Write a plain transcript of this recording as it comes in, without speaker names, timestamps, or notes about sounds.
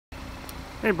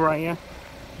Hey Brian,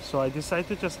 so I decided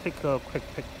to just take a quick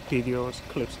videos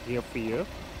clips here for you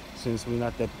since we're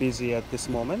not that busy at this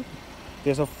moment.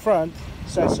 There's a front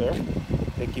sensor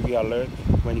that give you alert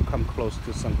when you come close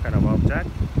to some kind of object.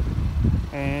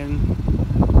 And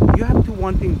you have to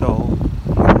one thing though,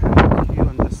 you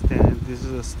understand this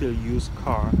is a still used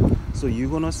car, so you're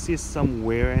gonna see some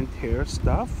wear and tear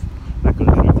stuff like a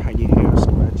little tiny hair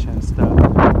scratch and stuff.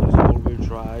 There's all-wheel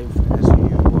drive as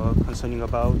you were concerning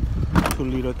about,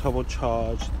 2-liter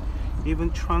turbocharged.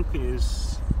 Even trunk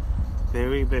is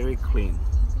very clean.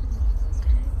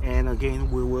 And again,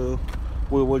 we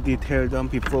will detail them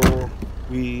before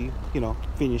we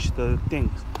finish the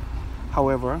things.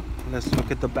 However, let's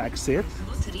look at the back seat.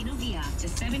 Motorino Via to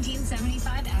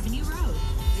 1775 Avenue Road.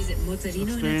 Visit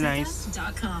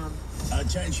motorinointernet.com.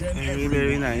 Attention,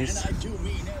 very nice.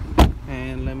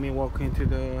 And let me walk into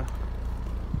the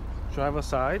driver's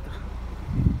side.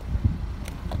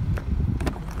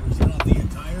 The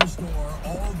entire store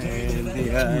all day And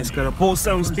today. it's got a Bose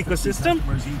sound speaker system.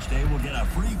 Customers each day will get a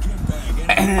free kit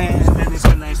bag And then it's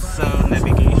a nice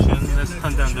navigation. Let's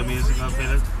turn down the music a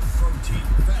bit. protein,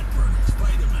 fat burners,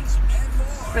 vitamins, and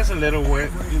more. There's a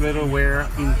little wear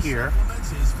in here,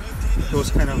 those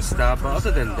kind of stuff. But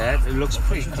other than that, it looks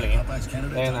pretty clean.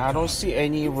 And I don't see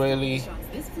any really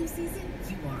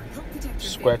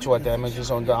scratch or damages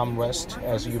on the armrest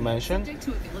as you mentioned.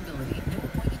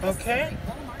 Okay,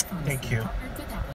 thank you.